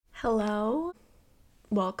Hello,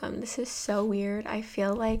 welcome. This is so weird. I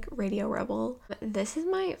feel like Radio Rebel. This is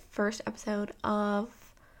my first episode of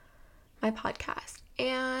my podcast,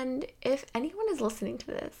 and if anyone is listening to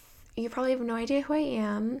this, you probably have no idea who I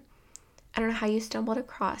am. I don't know how you stumbled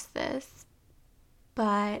across this,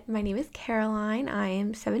 but my name is Caroline. I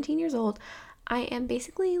am 17 years old. I am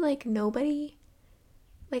basically like nobody.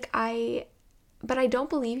 But I don't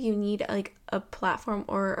believe you need like a platform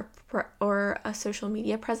or a social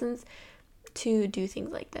media presence to do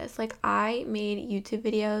things like this. Like, I made YouTube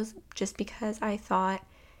videos just because I thought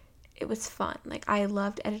it was fun. Like, I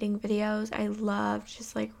loved editing videos. I loved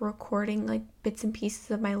just like recording like bits and pieces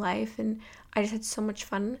of my life, and I just had so much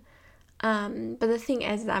fun. But the thing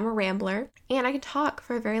is that I'm a rambler and I can talk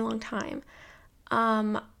for a very long time.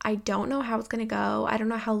 I don't know how it's gonna go. I don't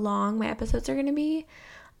know how long my episodes are gonna be.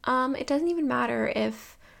 It doesn't even matter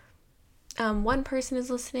if one person is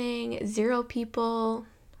listening, 0 people,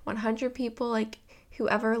 100 people, like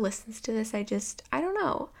whoever listens to this. I don't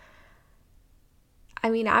know. I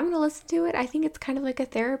mean, I'm going to listen to it. I think it's kind of like a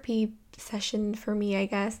therapy session for me, I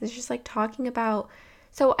guess. It's just like talking about,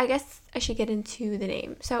 so I guess I should get into the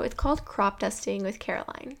name. So it's called Crop Dusting with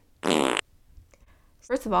Caroline.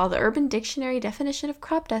 First of all, the Urban Dictionary definition of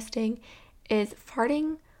crop dusting is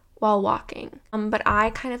farting while walking. But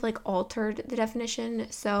I kind of like altered the definition.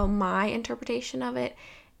 So my interpretation of it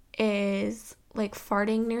is like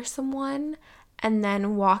farting near someone and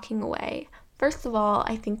then walking away. First of all,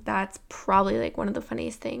 I think that's probably like one of the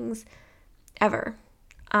funniest things ever.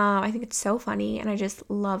 I think it's so funny and I just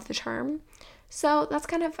love the term. So that's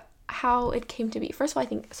kind of how it came to be. First of all, I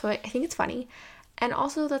think it's funny. And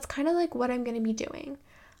also that's kind of like what I'm going to be doing.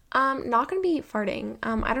 Not gonna be farting.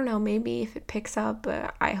 I don't know, maybe if it picks up,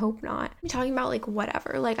 but I hope not. I'm talking about like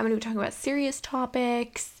whatever. Like, I'm gonna be talking about serious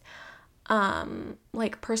topics,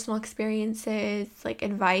 like personal experiences, like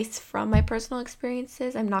advice from my personal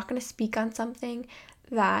experiences. I'm not gonna speak on something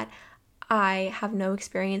that I have no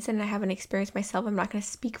experience in and I haven't experienced myself. I'm not gonna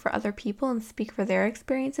speak for other people and speak for their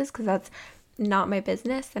experiences because that's not my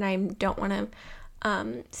business and I don't wanna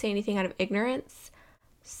say anything out of ignorance.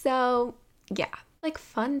 So yeah, like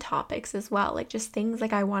fun topics as well, like just things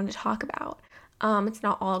like I want to talk about. It's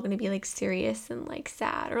not all going to be like serious and like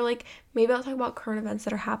sad, or like maybe I'll talk about current events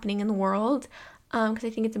that are happening in the world because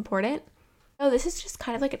I think it's important. So this is just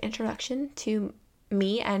kind of like an introduction to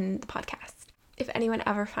me and the podcast. If anyone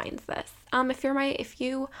ever finds this, if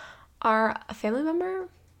you are a family member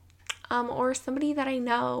or somebody that I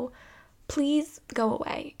know, please go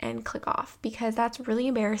away and click off because that's really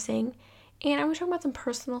embarrassing. And I'm going to talk about some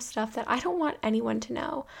personal stuff that I don't want anyone to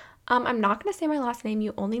know. I'm not going to say my last name.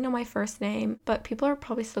 You only know my first name, but people are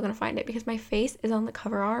probably still going to find it because my face is on the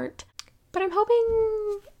cover art. But I'm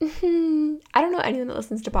hoping, I don't know anyone that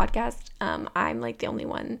listens to podcasts. I'm like the only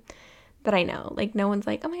one that I know. Like, no one's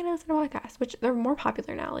like, oh my God, I listen to podcasts, which they're more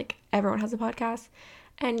popular now. Like, everyone has a podcast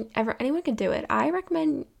and anyone can do it. I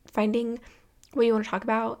recommend finding what you want to talk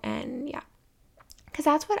about, and yeah. Because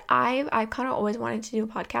that's what I've kind of always wanted to do, a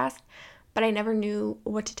podcast, but I never knew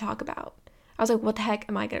what to talk about. I was like, what the heck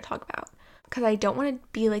am I going to talk about? Because I don't want to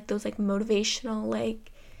be like those like motivational,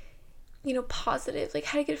 like, you know, positive, like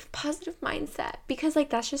how to get a positive mindset. Because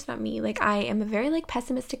like that's just not me. Like, I am a very like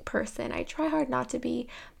pessimistic person. I try hard not to be,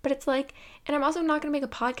 but it's like, and I'm also not going to make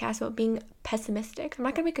a podcast about being pessimistic. I'm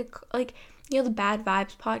not going to make like, you know, the Bad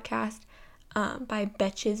Vibes podcast by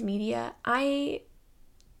Betches Media. I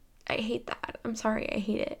hate that. I'm sorry, I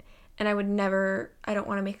hate it. And I don't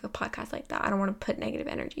want to make a podcast like that. I don't want to put negative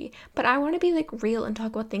energy. But I want to be like real and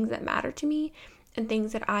talk about things that matter to me and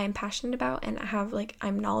things that I am passionate about and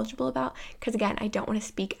I'm knowledgeable about. Because again, I don't want to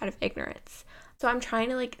speak out of ignorance. So I'm trying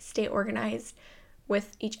to like stay organized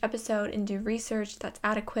with each episode and do research that's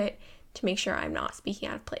adequate to make sure I'm not speaking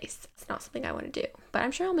out of place. It's not something I want to do. But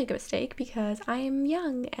I'm sure I'll make a mistake because I am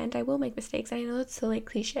young and I will make mistakes. And I know it's so like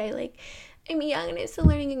cliche, like I'm young and I'm still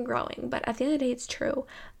learning and growing. But at the end of the day, it's true.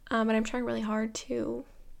 And I'm trying really hard to,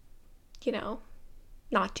 you know,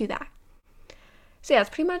 not do that. So yeah, that's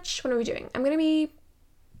pretty much what I'm doing. I'm gonna be,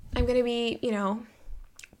 you know,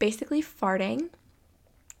 basically farting.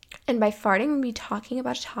 And by farting, I'm gonna be talking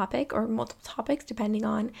about a topic or multiple topics depending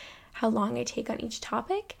on how long I take on each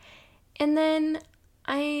topic. And then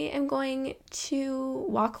I am going to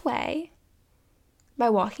walk away. By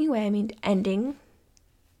walking away, I mean ending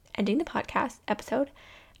the podcast episode.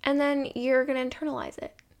 And then you're gonna internalize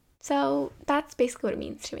it. So that's basically what it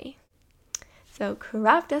means to me. So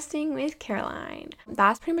crop dusting with Caroline.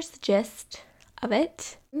 That's pretty much the gist of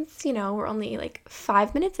it. Since, you know, we're only like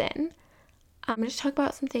 5 minutes in, I'm going to talk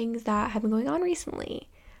about some things that have been going on recently.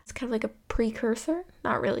 It's kind of like a precursor.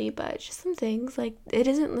 Not really, but just some things. Like, this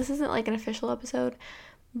isn't like an official episode,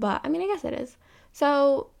 but I mean, I guess it is.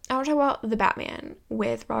 So, I want to talk about The Batman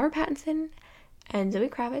with Robert Pattinson and Zoe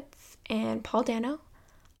Kravitz and Paul Dano.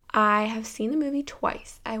 I have seen the movie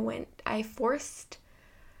twice. I first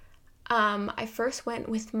went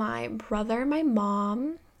with my brother and my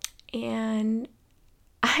mom, and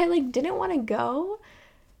I like didn't want to go.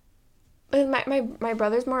 But my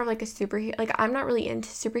brother's more of like a superhero. Like, I'm not really into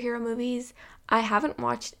superhero movies. I haven't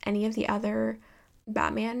watched any of the other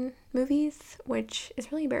Batman movies, which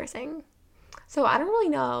is really embarrassing. So I don't really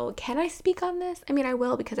know. Can I speak on this? I mean, I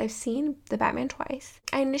will, because I've seen The Batman twice.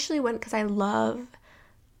 I initially went because I love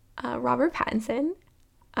Robert Pattinson.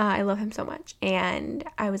 I love him so much. And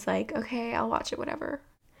I was like, okay, I'll watch it, whatever.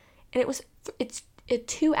 And it's a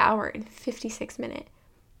 2-hour and 56-minute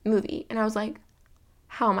movie. And I was like,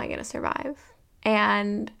 how am I going to survive?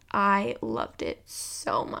 And I loved it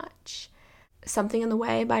so much. Something in the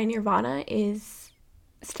Way by Nirvana is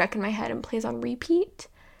stuck in my head and plays on repeat.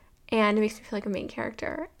 And it makes me feel like a main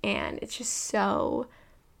character. And it's just so...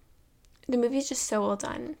 The movie's just so well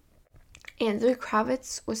done. And Zoe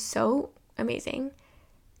Kravitz was so amazing.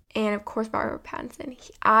 And of course, Robert Pattinson.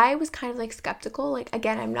 I was kind of like skeptical. Like,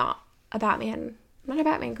 again, I'm not a Batman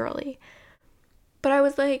girly. But I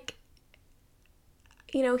was like,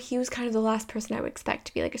 you know, he was kind of the last person I would expect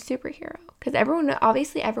to be like a superhero. Because everyone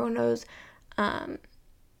knows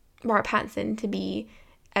Robert Pattinson to be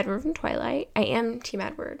Edward from Twilight. I am Team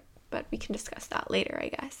Edward, but we can discuss that later, I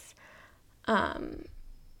guess.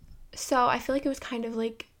 So I feel like it was kind of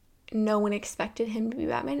like no one expected him to be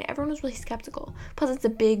Batman. Everyone was really skeptical. Plus,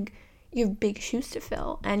 you have big shoes to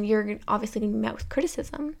fill, and you're obviously going to be met with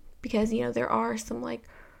criticism because, you know, there are some like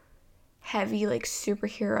heavy like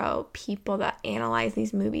superhero people that analyze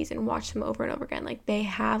these movies and watch them over and over again. Like, they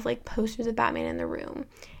have like posters of Batman in their room,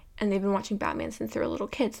 and they've been watching Batman since they were little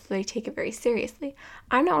kids, so they take it very seriously.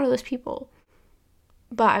 I'm not one of those people,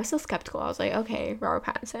 but I was still skeptical. I was like, okay, Robert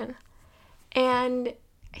Pattinson. And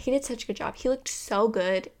he did such a good job. He looked so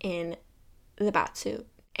good in the Batsuit.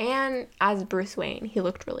 And as Bruce Wayne, he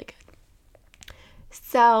looked really good.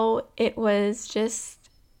 So it was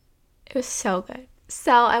so good.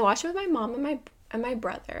 So I watched it with my mom and my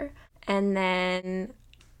brother. And then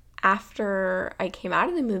after I came out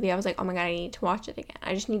of the movie, I was like, oh my God, I need to watch it again.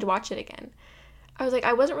 I just need to watch it again. I was like,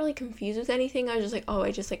 I wasn't really confused with anything. I was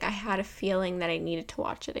just like, I had a feeling that I needed to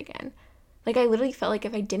watch it again. Like, I literally felt like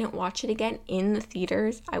if I didn't watch it again in the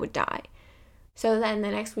theaters, I would die. So then the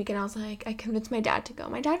next weekend, I was like, I convinced my dad to go.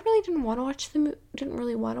 My dad really didn't want to watch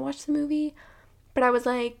the movie, but I was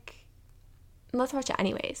like, let's watch it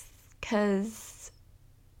anyways, because,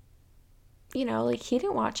 you know, like, he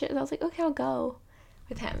didn't watch it, and I was like, okay, I'll go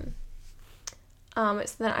with him. So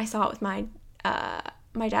then I saw it with my dad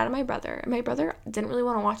and my brother. My brother didn't really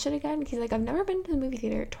want to watch it again. He's like, I've never been to the movie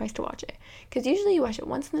theater twice to watch it. Because usually you watch it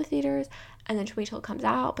once in the theaters and then wait till it comes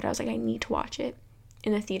out. But I was like, I need to watch it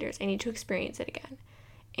in the theaters. I need to experience it again.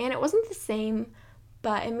 And it wasn't the same,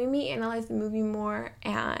 but it made me analyze the movie more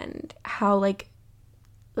and how like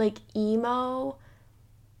emo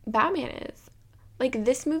Batman is. Like,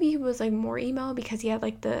 this movie was like more emo because he had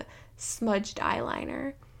like the smudged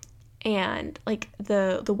eyeliner and like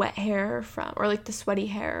the wet hair or like the sweaty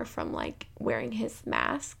hair from like wearing his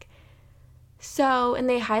mask. So, and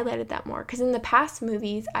they highlighted that more because in the past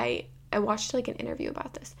movies, I watched like an interview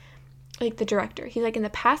about this, like the director, he's like, in the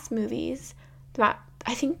past movies, I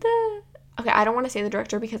don't want to say the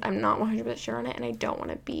director because I'm not 100% sure on it, and I don't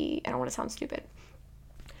want to sound stupid,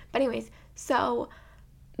 but anyways, so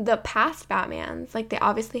the past Batmans, like, they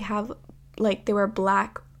obviously have, like, they wear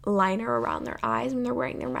black liner around their eyes when they're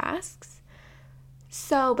wearing their masks.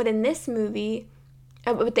 So, but in this movie,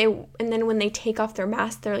 and then when they take off their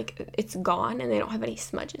mask, they're like, it's gone and they don't have any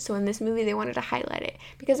smudges. So in this movie, they wanted to highlight it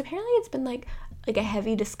because apparently it's been like a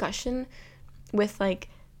heavy discussion with like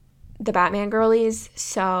the Batman girlies.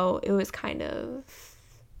 So it was kind of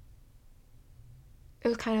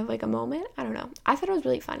like a moment. I don't know. I thought it was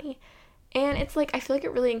really funny. And it's like, I feel like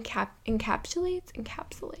it really encapsulates.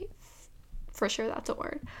 For sure, that's a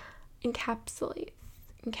word. Encapsulates.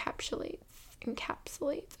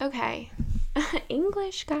 Okay.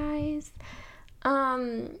 English, guys.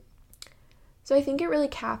 So I think it really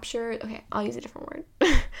captures, okay, I'll use a different word.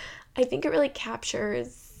 I think it really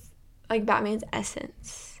captures like Batman's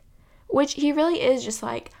essence, which he really is just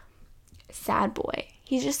like sad boy.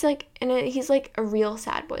 He's just like, he's like a real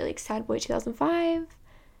sad boy, like Sad Boy 2005.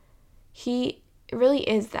 He really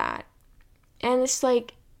is that. And it's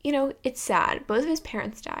like, you know, it's sad. Both of his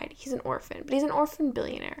parents died. He's an orphan, but he's an orphan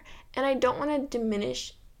billionaire. And I don't want to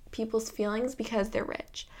diminish people's feelings because they're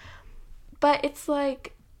rich. But it's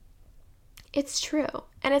like, it's true.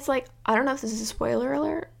 And it's like, I don't know if this is a spoiler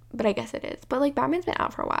alert, but I guess it is. But like, Batman's been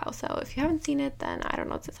out for a while, so if you haven't seen it, then I don't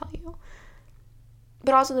know what to tell you.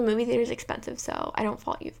 But also the movie theater is expensive, so I don't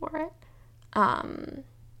fault you for it. I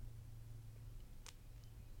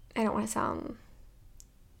don't want to sound,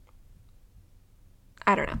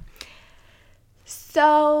 I don't know.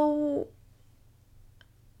 So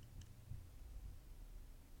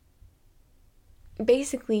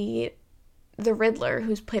basically, the Riddler,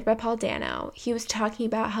 who's played by Paul Dano, he was talking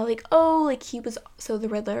about how like, oh, like he was, so the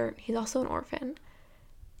Riddler, he's also an orphan.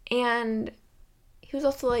 And he was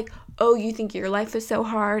also like, oh, you think your life is so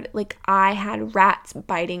hard? Like, I had rats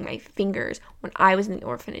biting my fingers when I was in the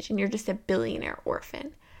orphanage, and you're just a billionaire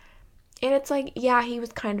orphan. And it's like, yeah, he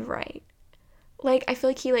was kind of right. Like, I feel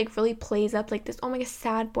like he, like, really plays up, like, this, oh my god,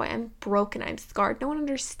 sad boy, I'm broken, I'm scarred, no one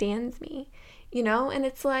understands me, you know? And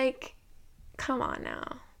it's like, come on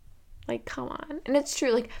now. Like, come on. And it's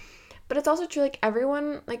true, like, but it's also true, like,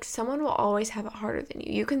 everyone, like, someone will always have it harder than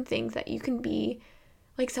you. You can think that you can be,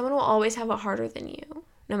 like, someone will always have it harder than you,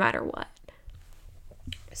 no matter what.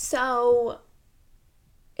 So,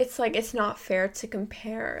 it's like, it's not fair to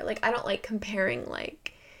compare. Like, I don't like comparing,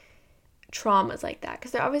 like, traumas like that.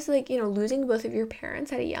 Because they're obviously, like, you know, losing both of your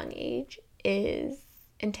parents at a young age is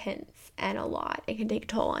intense and a lot. It can take a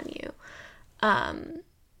toll on you.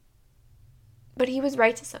 But he was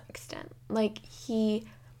right to some extent. Like, the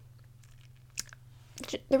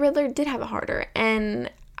Riddler did have it harder.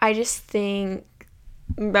 And I just think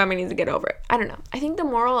Batman needs to get over it. I don't know. I think the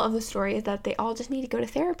moral of the story is that they all just need to go to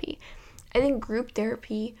therapy. I think group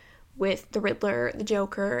therapy with the Riddler, the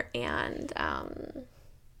Joker, and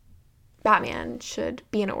Batman should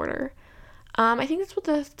be in order. I think that's what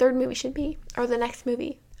the third movie should be, or the next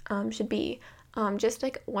movie should be. Just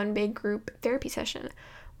like one big group therapy session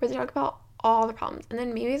where they talk about all the problems. And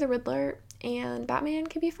then maybe the Riddler and Batman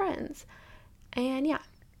can be friends. And yeah.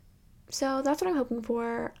 So that's what I'm hoping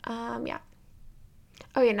for. Yeah.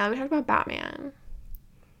 Oh yeah, now we talked about Batman.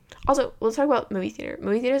 Also, let's talk about movie theater.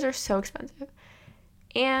 Movie theaters are so expensive.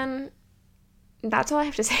 And that's all I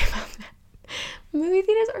have to say about that. Movie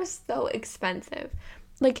theaters are so expensive.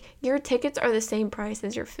 Like, your tickets are the same price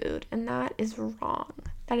as your food, and that is wrong.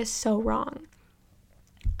 That is so wrong.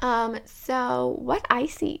 So what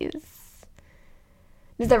ices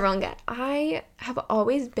does everyone get? I have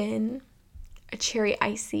always been a cherry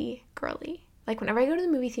icy girly. Like, whenever I go to the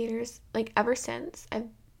movie theaters, like, ever since I've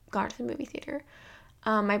gone to the movie theater,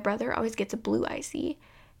 my brother always gets a blue icy,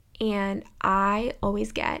 and I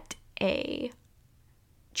always get a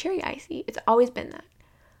cherry icy. It's always been that.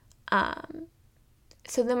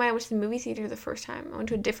 So then when I went to the movie theater the first time, I went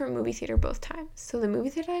to a different movie theater both times. So the movie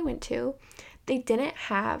theater I went to, they didn't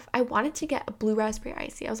have, I wanted to get a blue raspberry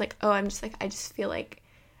icy. I was like, oh, I just feel like,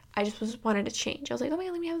 wanted to change. I was like, oh my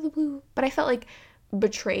god, let me have the blue. But I felt like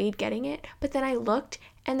betrayed getting it. But then I looked,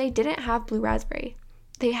 and they didn't have blue raspberry.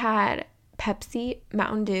 They had Pepsi,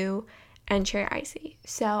 Mountain Dew, and cherry icy.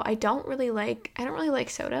 So I don't really like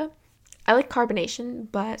soda. I like carbonation,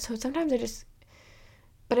 but so sometimes I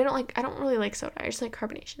don't really like soda. I just like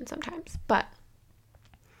carbonation sometimes. But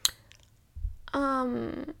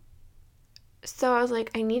so I was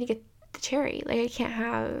like, I need to get the cherry. Like,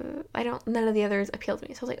 none of the others appeal to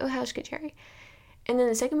me. So I was like, oh, I'll just get cherry. And then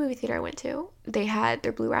the second movie theater I went to, they had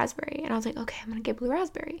their blue raspberry. And I was like, okay, I'm going to get blue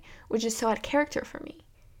raspberry, which is so out of character for me.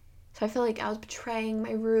 So I feel like I was betraying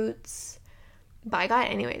my roots. But I got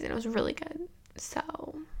it anyways, and it was really good. So,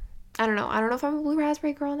 I don't know. I don't know if I'm a blue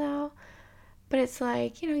raspberry girl now. But it's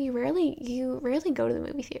like, you know, you rarely go to the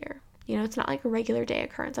movie theater. You know, it's not like a regular day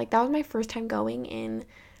occurrence. Like, that was my first time going in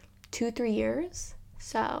 2-3 years.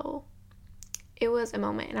 So, it was a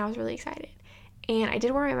moment, and I was really excited. And I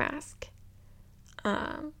did wear my mask.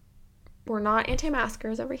 We're not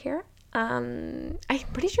anti-maskers over here. I'm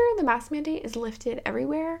pretty sure the mask mandate is lifted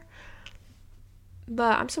everywhere.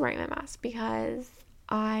 But I'm still wearing my mask because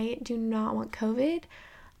I do not want COVID.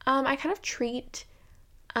 I kind of treat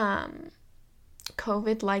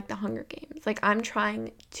COVID like the Hunger Games. Like, I'm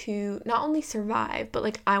trying to not only survive, but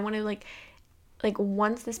like I want to like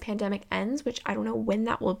once this pandemic ends, which I don't know when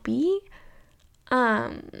that will be,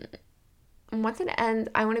 once it ends,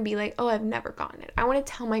 I want to be like, oh, I've never gotten it. I want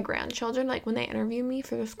to tell my grandchildren, like, when they interview me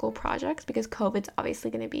for their school projects, because COVID's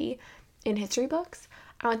obviously going to be in history books,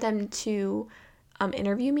 I want them to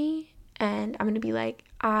interview me, and I'm going to be like,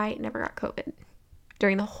 I never got COVID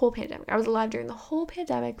during the whole pandemic. I was alive during the whole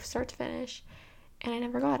pandemic, start to finish, and I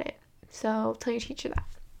never got it. So tell your teacher that.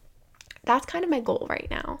 That's kind of my goal right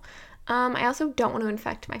now. I also don't want to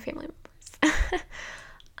infect my family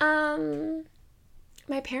members.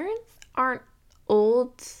 my parents aren't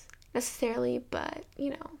old necessarily, but,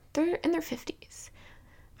 they're in their 50s.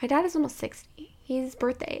 My dad is almost 60. His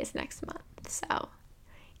birthday is next month, so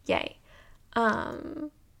yay.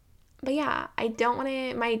 But yeah, I don't want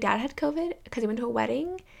to, my dad had COVID because he went to a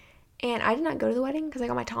wedding, and I did not go to the wedding because I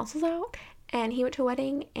got my tonsils out, and he went to a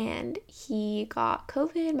wedding, and he got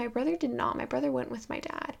COVID. My brother did not. My brother went with my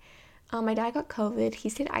dad. My dad got COVID. He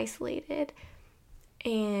stayed isolated,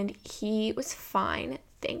 and he was fine,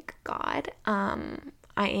 thank God. I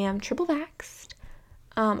am triple vaxxed.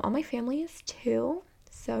 All my family is too,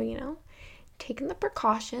 so, taking the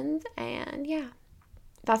precautions, and yeah,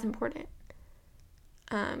 that's important.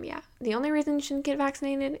 Yeah, the only reason you shouldn't get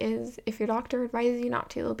vaccinated is if your doctor advises you not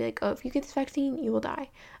to. They'll be like, oh, if you get this vaccine, you will die.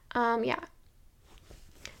 Yeah,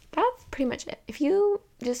 that's pretty much it. If you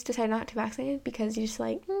just decide not to vaccinate because you're just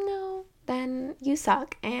like, no, then you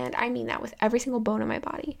suck. And I mean that with every single bone in my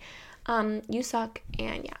body. You suck,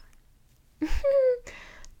 and yeah.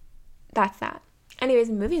 That's that. Anyways,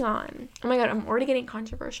 moving on. Oh my god, I'm already getting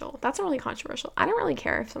controversial. That's not really controversial. I don't really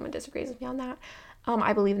care if someone disagrees with me on that.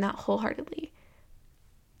 I believe in that wholeheartedly.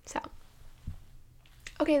 So,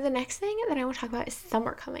 okay, the next thing that I want to talk about is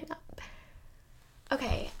summer coming up.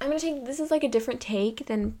 Okay, this is like a different take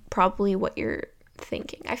than probably what you're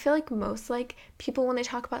thinking. I feel like most like people when they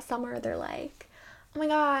talk about summer, they're like, oh my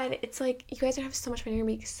god, it's like you guys are gonna have so much fun, you're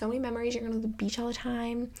gonna make so many memories, you're gonna go to the beach all the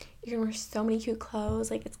time, you're gonna wear so many cute clothes,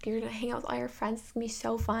 like you're gonna hang out with all your friends, it's gonna be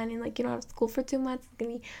so fun, and like you don't have school for 2 months, it's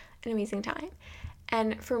gonna be an amazing time.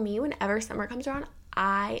 And for me, whenever summer comes around,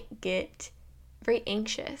 I get very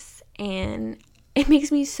anxious, and it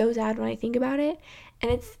makes me so sad when I think about it, and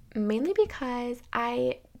it's mainly because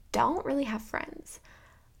I don't really have friends.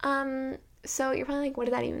 So you're probably like, what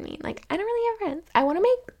does that even mean? Like, I don't really have friends. I want to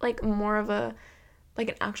make like more of a an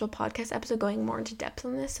actual podcast episode going more into depth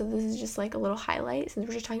on this, so this is just like a little highlight since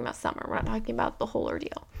we're just talking about summer. We're not talking about the whole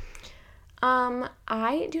ordeal.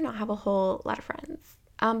 I do not have a whole lot of friends.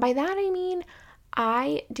 By that I mean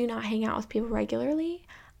I do not hang out with people regularly.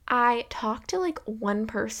 I talk to like one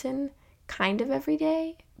person kind of every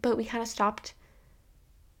day, but we kind of stopped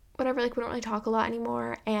whatever, like we don't really talk a lot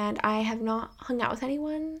anymore, and I have not hung out with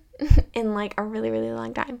anyone in like a really, really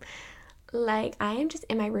long time. Like I am just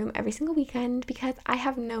in my room every single weekend because I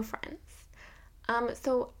have no friends.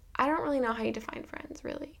 So I don't really know how you define friends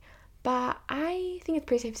really, but I think it's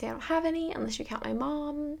pretty safe to say I don't have any unless you count my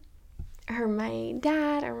mom or my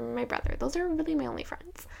dad or my brother. Those are really my only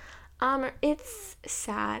friends. It's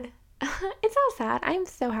sad. It's all sad. I'm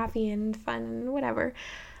so happy and fun and whatever.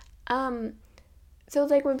 So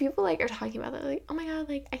like when people like are talking about that, like, oh my god,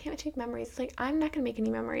 like I can't take memories. It's like I'm not gonna make any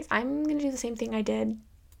memories. I'm gonna do the same thing I did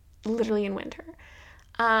literally in winter.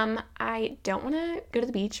 I don't want to go to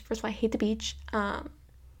the beach. First of all, I hate the beach.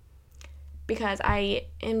 Because I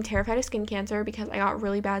am terrified of skin cancer because I got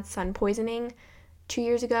really bad sun poisoning 2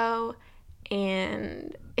 years ago,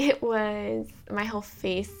 and it was, my whole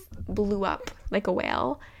face blew up like a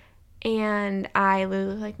whale, and I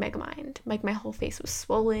literally like Megamind. Like my whole face was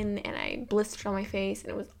swollen, and I blistered on my face,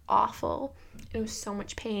 and it was awful. It was so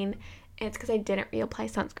much pain, and it's because I didn't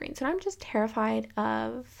reapply sunscreen. So I'm just terrified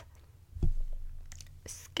of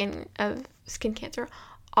skin cancer.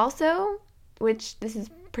 Also, which this is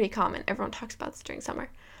pretty common, everyone talks about this during summer,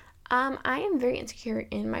 I am very insecure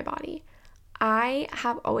in my body. I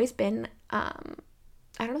have always been, I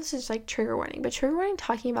don't know if this is like trigger warning, but trigger warning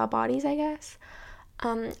talking about bodies, I guess.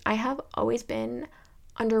 I have always been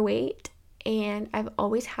underweight, and I've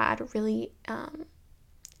always had really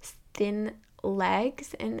thin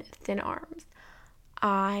legs and thin arms.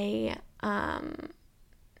 And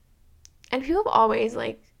people have always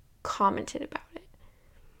like commented about it.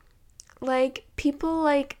 Like people,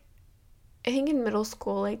 like I think in middle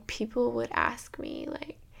school, like people would ask me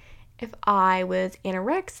like if I was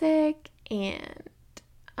anorexic, and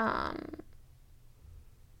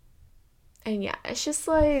yeah, it's just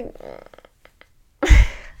like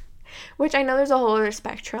which I know there's a whole other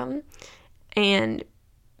spectrum, and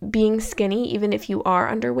being skinny, even if you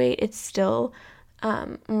are underweight, it's still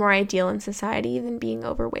more ideal in society than being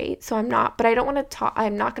overweight. So I'm not going to talk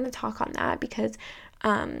on that because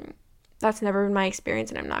that's never been my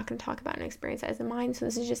experience, and I'm not going to talk about an experience as in mine. So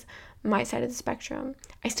this is just my side of the spectrum.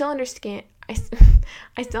 I still understand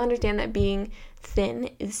that being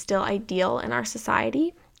thin is still ideal in our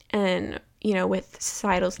society and, with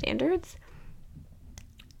societal standards.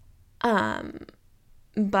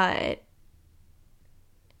 But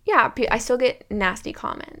yeah, I still get nasty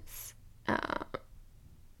comments.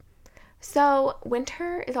 So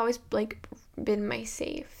winter has always like been my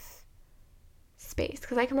safe space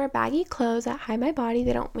because I can wear baggy clothes that hide my body.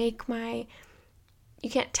 They don't make my you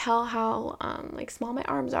can't tell how like small my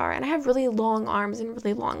arms are, and I have really long arms and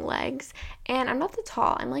really long legs, and I'm not that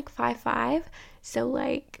tall. I'm like 5'5", so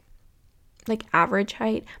like average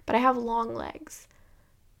height, but I have long legs.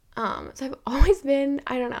 So I've always been,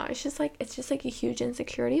 I don't know, it's just like a huge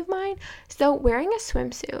insecurity of mine. So wearing a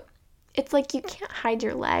swimsuit, it's like you can't hide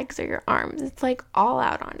your legs or your arms. It's like all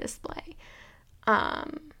out on display.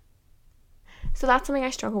 So that's something I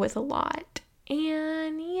struggle with a lot.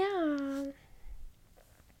 And yeah.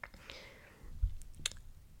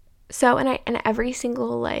 So, and every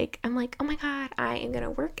single, like, I'm like, oh my God, I am going to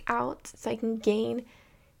work out so I can gain,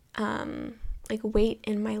 like, weight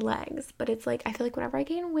in my legs. But it's like, I feel like whenever I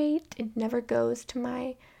gain weight, it never goes to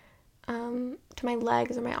my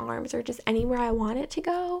legs or my arms or just anywhere I want it to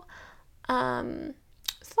go. So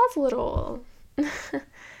that's a little,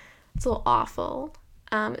 it's a little awful.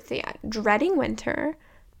 So yeah, dreading winter.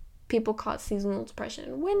 People call it seasonal depression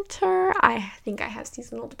in winter. I think I have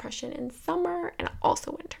seasonal depression in summer and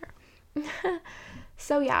also winter.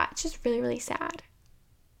 So yeah, it's just really, really sad.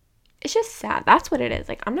 It's just sad. That's what it is.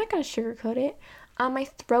 Like, I'm not going to sugarcoat it. My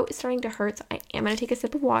throat is starting to hurt, so I am going to take a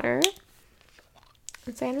sip of water.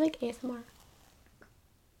 And so I'm like ASMR.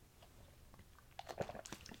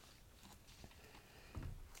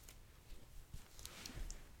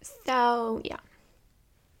 So, yeah.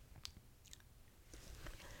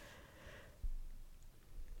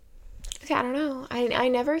 Okay, I don't know. I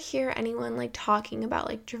never hear anyone like talking about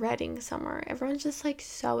like dreading summer. Everyone's just like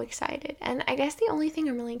so excited. And I guess the only thing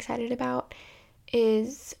I'm really excited about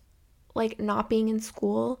is like not being in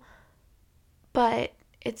school. But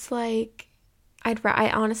it's like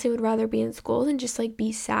I honestly would rather be in school than just like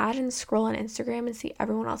be sad and scroll on Instagram and see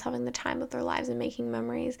everyone else having the time of their lives and making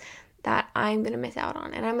memories that I'm gonna miss out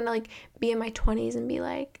on. And I'm gonna like be in my 20s and be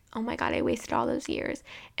like, oh my God, I wasted all those years.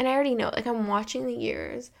 And I already know, like, I'm watching the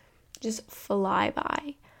years just fly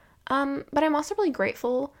by. But I'm also really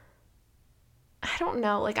grateful. I don't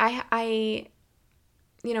know, like I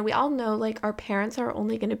you know, we all know like our parents are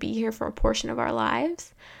only going to be here for a portion of our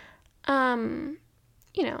lives. You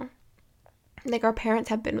know, like our parents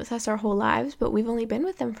have been with us our whole lives, but we've only been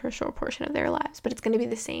with them for a short portion of their lives. But it's going to be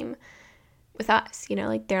the same with us, you know,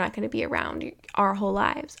 like they're not going to be around our whole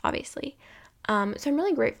lives, obviously. So I'm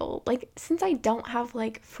really grateful. Like, since I don't have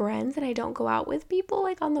like friends and I don't go out with people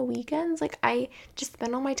like on the weekends, like I just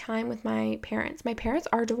spend all my time with my parents. My parents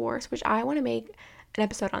are divorced, which I want to make an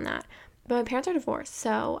episode on that. But my parents are divorced,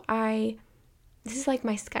 so this is like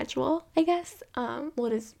my schedule, I guess. Well,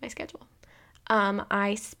 it is my schedule.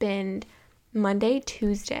 I spend Monday,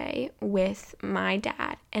 Tuesday with my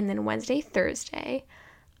dad, and then Wednesday, Thursday,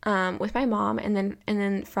 with my mom, and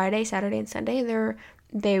then Friday, Saturday, and Sunday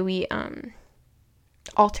we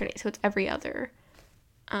alternate, so it's every other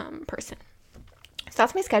person. So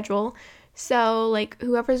that's my schedule. So like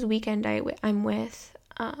whoever's weekend I'm with,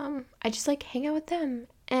 I just like hang out with them,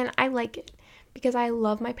 and I like it because I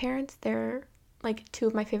love my parents. They're like two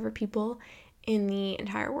of my favorite people in the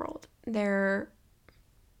entire world. They're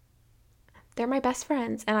my best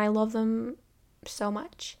friends, and I love them so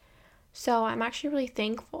much. So I'm actually really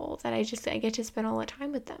thankful that I get to spend all the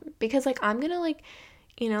time with them, because like I'm gonna like,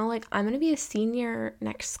 you know, like I'm gonna be a senior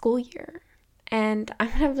next school year, and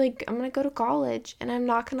I'm gonna go to college, and I'm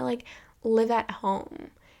not gonna like live at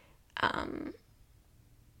home, and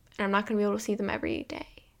I'm not gonna be able to see them every day.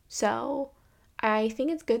 So I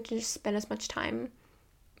think it's good to just spend as much time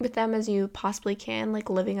with them as you possibly can, like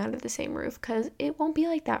living under the same roof, because it won't be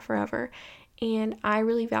like that forever. And I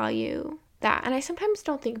really value that. And I sometimes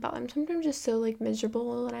don't think about them. Sometimes I'm just so like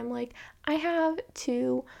miserable, and I'm like, I have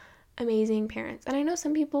two amazing parents. And I know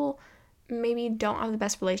some people maybe don't have the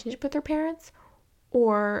best relationship with their parents,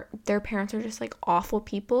 or their parents are just like awful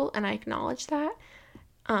people, and I acknowledge that.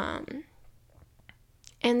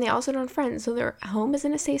 And they also don't have friends, so their home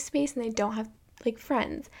isn't a safe space, and they don't have like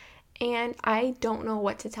friends. And I don't know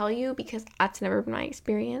what to tell you, because that's never been my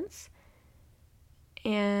experience,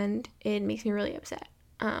 and it makes me really upset.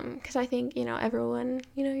 Because I think, you know, everyone,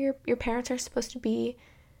 you know, your parents are supposed to be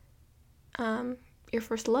your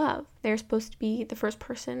first love. They're supposed to be the first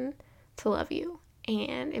person to love you,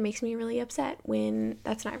 and it makes me really upset when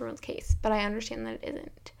that's not everyone's case. But I understand that it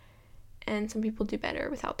isn't, and some people do better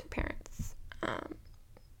without their parents.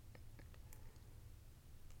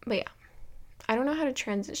 But yeah, I don't know how to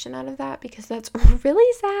transition out of that, because that's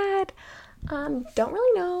really sad. Don't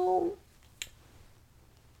really know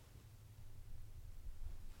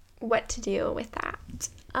what to do with that.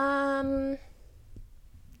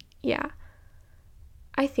 Yeah,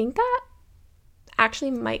 I think that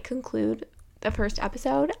actually might conclude the first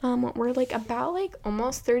episode. We're like about like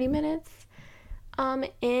almost 30 minutes.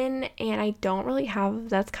 in, and I don't really have,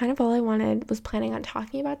 that's kind of all I was planning on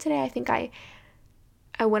talking about today. I think I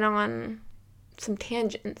went on some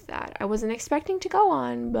tangents that I wasn't expecting to go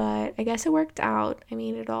on, but I guess it worked out. I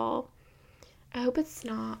mean, I hope it's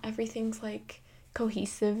not, everything's like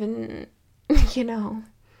cohesive and,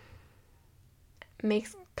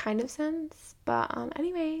 makes kind of sense. But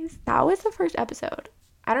anyways, that was the first episode.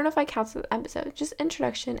 I don't know if I count the episode, just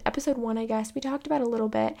introduction. Episode 1, I guess. We talked about a little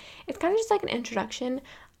bit. It's kind of just like an introduction.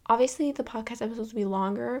 Obviously, the podcast episodes will be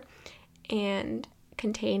longer and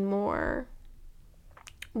contain more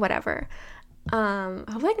whatever.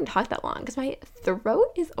 Hopefully I can talk that long because my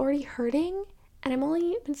throat is already hurting and I'm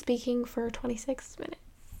only been speaking for 26 minutes.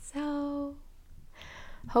 So,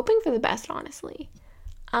 hoping for the best, honestly.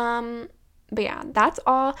 But yeah, that's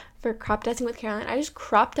all for crop dusting with Caroline. I just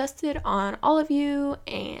crop dusted on all of you,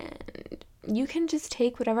 and you can just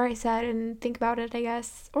take whatever I said and think about it, I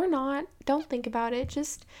guess, or not. Don't think about it.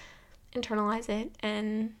 Just internalize it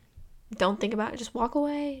and don't think about it. Just walk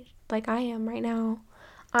away like I am right now.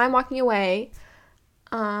 I'm walking away.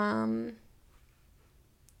 Yeah,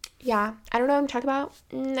 I don't know what I'm talking about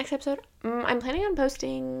next episode. I'm planning on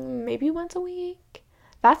posting maybe once a week.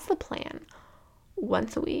 That's the plan.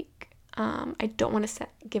 Once a week. I don't want to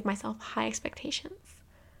give myself high expectations.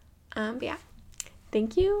 But yeah,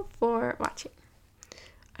 thank you for watching.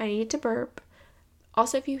 I need to burp.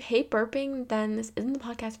 Also, if you hate burping, then this isn't the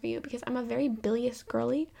podcast for you because I'm a very bilious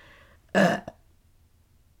girly. And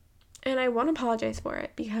I want to apologize for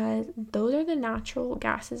it because those are the natural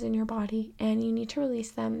gases in your body and you need to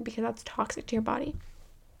release them because that's toxic to your body.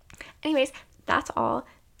 Anyways, that's all.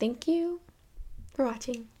 Thank you for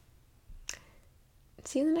watching.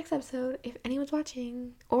 See you in the next episode if anyone's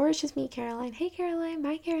watching. Or it's just me, Caroline. Hey, Caroline.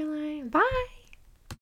 Bye, Caroline. Bye.